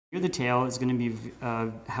The tail is going to be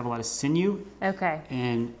have a lot of sinew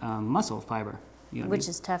and muscle fiber. You know Which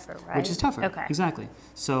is tougher, right? Which is tougher, exactly.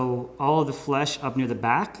 So all of the flesh up near the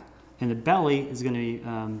back and the belly is going to be,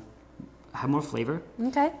 have more flavor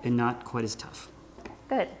and not quite as tough.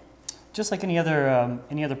 Good. Just like any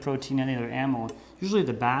other protein, any other animal, usually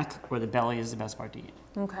the back or the belly is the best part to eat.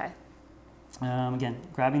 Okay. Again,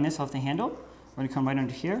 grabbing this off the handle, we're going to come right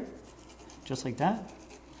under here, just like that,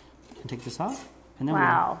 and take this off. And then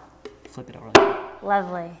we'll flip it over.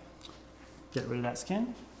 Lovely. Get rid of that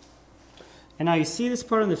skin. And now you see this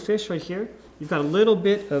part on the fish right here? You've got a little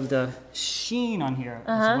bit of the sheen on here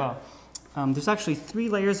as well. There's actually 3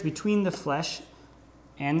 layers between the flesh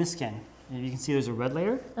and the skin. And you can see there's a red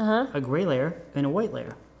layer, a gray layer, and a white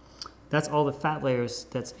layer. That's all the fat layers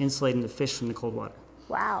that's insulating the fish from the cold water.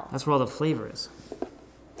 Wow. That's where all the flavor is.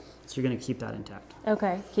 So you're going to keep that intact.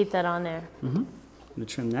 Okay, keep that on there. I'm going to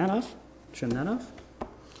trim that off. Trim that off.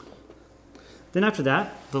 Then after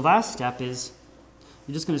that, the last step is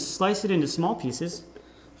you're just going to slice it into small pieces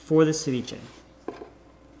for the ceviche.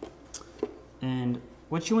 And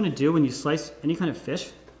what you want to do when you slice any kind of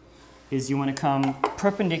fish is you want to come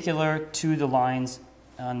perpendicular to the lines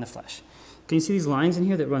on the flesh. Can you see these lines in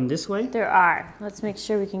here that run this way? There are. Let's make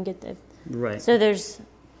sure we can get the... Right. So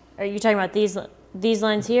are you talking about these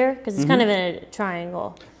lines here? Because it's kind of in a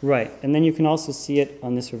triangle. Right. And then you can also see it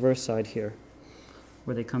on this reverse side here,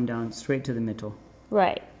 where they come down straight to the middle.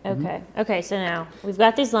 Right. Okay. Okay, so now we've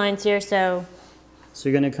got these lines here, so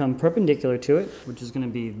you're going to come perpendicular to it, which is going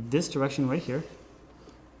to be this direction right here.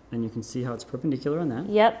 And you can see how it's perpendicular on that.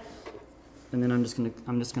 Yep. And then I'm just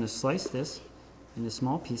going to slice this into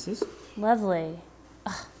small pieces. Lovely.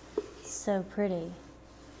 Oh, so pretty.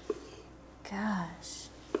 Gosh.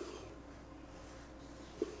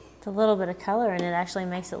 The little bit of color in it actually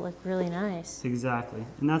makes it look really nice. Exactly.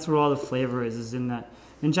 And that's where all the flavor is in that.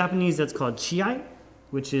 In Japanese, that's called chiai,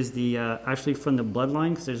 which is the actually from the bloodline,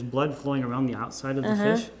 because there's blood flowing around the outside of the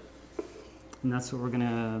fish. And that's what we're going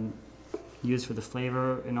to use for the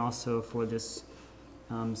flavor and also for this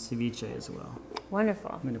ceviche as well.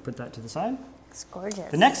 Wonderful. I'm going to put that to the side. It's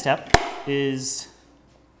gorgeous. The next step is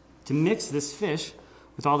to mix this fish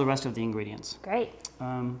with all the rest of the ingredients. Great.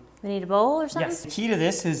 We need a bowl or something? Yes. The key to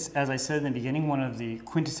this is, as I said in the beginning, one of the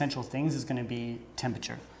quintessential things is going to be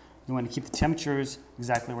temperature. You want to keep the temperatures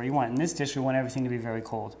exactly where you want. In this dish, we want everything to be very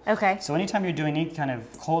cold. Okay. So anytime you're doing any kind of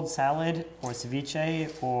cold salad or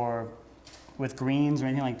ceviche or with greens or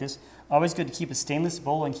anything like this, always good to keep a stainless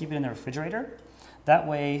bowl and keep it in the refrigerator. That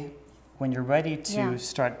way, when you're ready to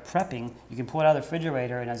start prepping, you can pull it out of the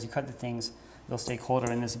refrigerator, and as you cut the things, they'll stay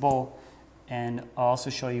colder in this bowl. And I'll also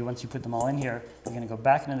show you, once you put them all in here, you're going to go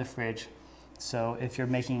back into the fridge. So if you're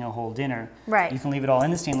making a whole dinner, you can leave it all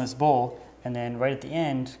in the stainless bowl, and then right at the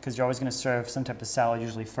end, because you're always going to serve some type of salad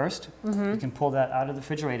usually first, you can pull that out of the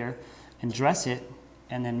refrigerator and dress it,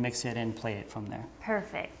 and then mix it and plate it from there.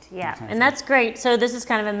 Perfect, yeah. And that's great. So this is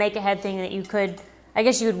kind of a make-ahead thing that you could, I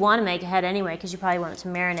guess you would want to make ahead anyway, because you probably want it to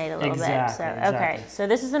marinate a little bit. So, okay, so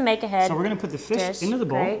this is a make-ahead. So we're going to put the fish into the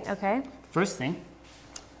bowl. Great, okay. First thing.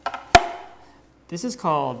 This is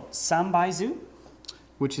called sambaizu,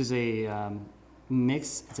 which is a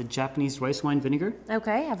mix. It's a Japanese rice wine vinegar.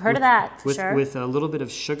 Okay, I've heard of that, for sure. With a little bit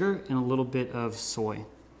of sugar and a little bit of soy.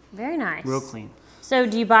 Very nice. Real clean. So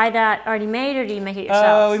do you buy that already made, or do you make it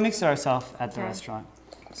yourself? We mix it ourselves at the restaurant.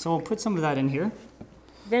 So we'll put some of that in here.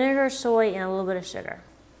 Vinegar, soy, and a little bit of sugar.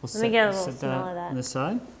 Let me get a little smell of that. On the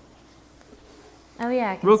side. Oh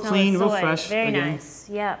yeah, I can real smell clean, the soy. real fresh. Very again. nice.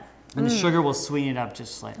 Yep. And the sugar will sweeten it up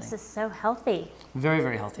just slightly. This is so healthy. Very,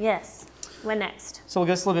 very healthy. Yes. What next? So we'll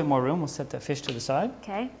get us a little bit more room. We'll set the fish to the side.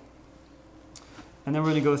 Okay. And then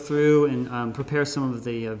we're going to go through and prepare some of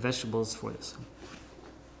the vegetables for this.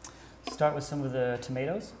 Start with some of the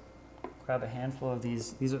tomatoes. Grab a handful of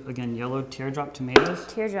these. These are, again, yellow teardrop tomatoes.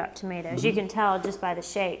 Teardrop tomatoes. You can tell just by the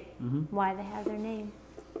shape why they have their name.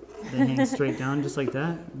 They hang straight down just like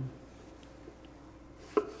that.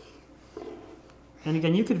 And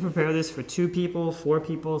again, you could prepare this for 2 people, 4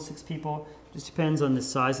 people, 6 people. Just depends on the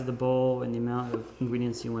size of the bowl and the amount of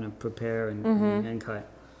ingredients you want to prepare and cut.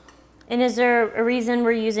 And is there a reason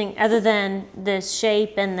we're using, other than the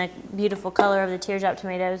shape and the beautiful color of the teardrop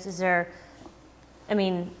tomatoes, is there, I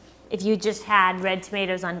mean, if you just had red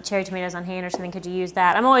tomatoes on, cherry tomatoes on hand or something, could you use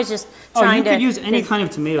that? I'm always just trying to... Oh, you could use any kind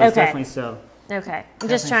of tomatoes, definitely so. Okay. I'm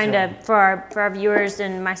just trying to, for our viewers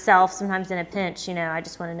and myself, sometimes in a pinch, you know, I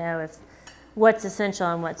just want to know if what's essential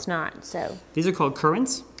and what's not, so. These are called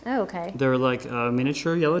currants. Oh, okay. They're like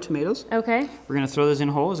miniature yellow tomatoes. Okay. We're going to throw those in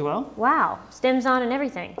whole as well. Wow. Stems on and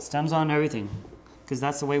everything. Stems on and everything, because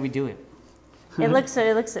that's the way we do it. It makes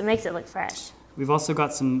it look fresh. We've also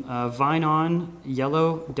got some vine-on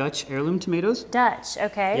yellow Dutch heirloom tomatoes. Dutch,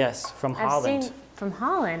 okay. Yes, from I've Holland. seen from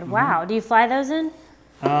Holland. Wow. Do you fly those in?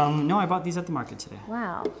 No, I bought these at the market today.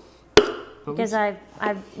 Wow. But Because I've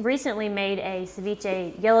recently made a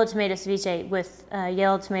ceviche, yellow tomato ceviche with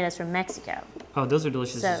yellow tomatoes from Mexico. Oh, those are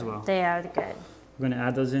delicious as So well. they are good. We're going to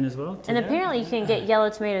add those in as well. And apparently you can get yellow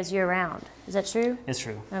tomatoes year round. Is that true? It's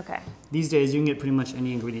true. Okay. These days, you can get pretty much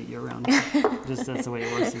any ingredient year round. Just that's the way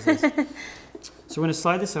it works these days. So we're going to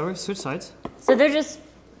slide this over, switch sides. So they're just,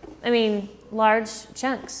 I mean, large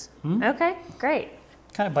chunks. Okay, great.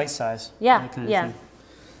 Kind of bite size. Yeah, that kind of yeah.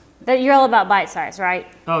 thing. You're all about bite size, right?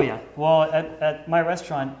 Oh yeah. Well, at my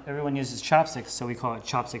restaurant, everyone uses chopsticks, so we call it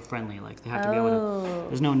chopstick friendly. Like they have to be able to.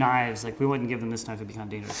 There's no knives. Like we wouldn't give them this knife; it'd be kind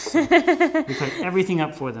of dangerous. So we cut everything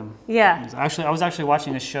up for them. Yeah. Actually, I was actually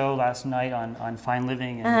watching a show last night on Fine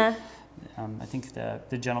Living, and I think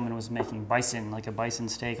the gentleman was making bison, like a bison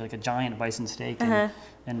steak, like a giant bison steak, and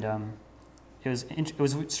it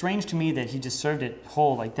was strange to me that he just served it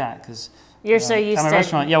whole like that because. You're so used at my to.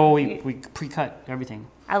 restaurant, yeah. Well, we pre-cut everything.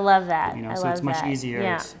 I love that. You know, I so love it's much that. easier.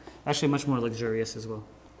 Yeah. It's actually much more luxurious as well.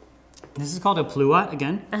 This is called a pluot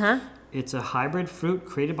again. It's a hybrid fruit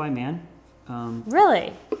created by man.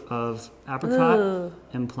 Really? Of apricot Ooh.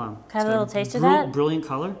 and plum. Can I have a little taste of that? that? Brilliant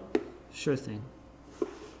color. Sure thing.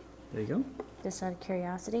 There you go. Just out of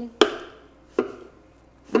curiosity.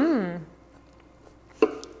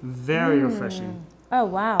 Very refreshing. Oh,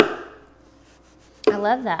 wow. I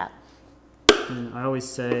love that. And I always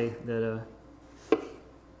say that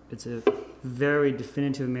it's a very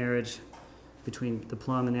definitive marriage between the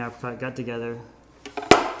plum and the apricot got together.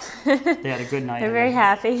 They had a good night. They're very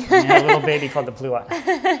happy. And they had a little baby called the pluot.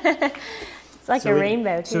 It's like a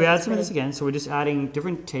rainbow, too. So we add some of this again. So we're just adding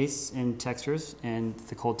different tastes and textures and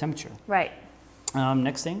the cold temperature. Right.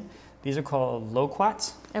 Next thing, these are called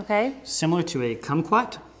loquats. Okay. Similar to a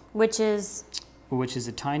kumquat, Which is?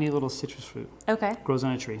 a tiny little citrus fruit. Okay. Grows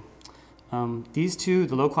on a tree. These two,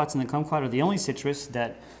 the loquats and the kumquat, are the only citrus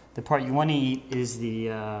that the part you want to eat is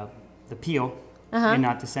the peel and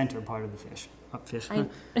not the center part of the fish.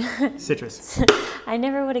 Citrus. I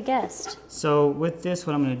never would have guessed. So with this,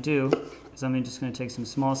 what I'm going to do is I'm just going to take some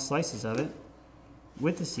small slices of it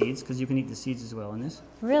with the seeds, because you can eat the seeds as well in this.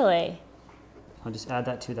 Really? I'll just add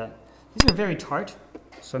that to that. These are very tart,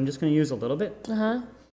 so I'm just going to use a little bit.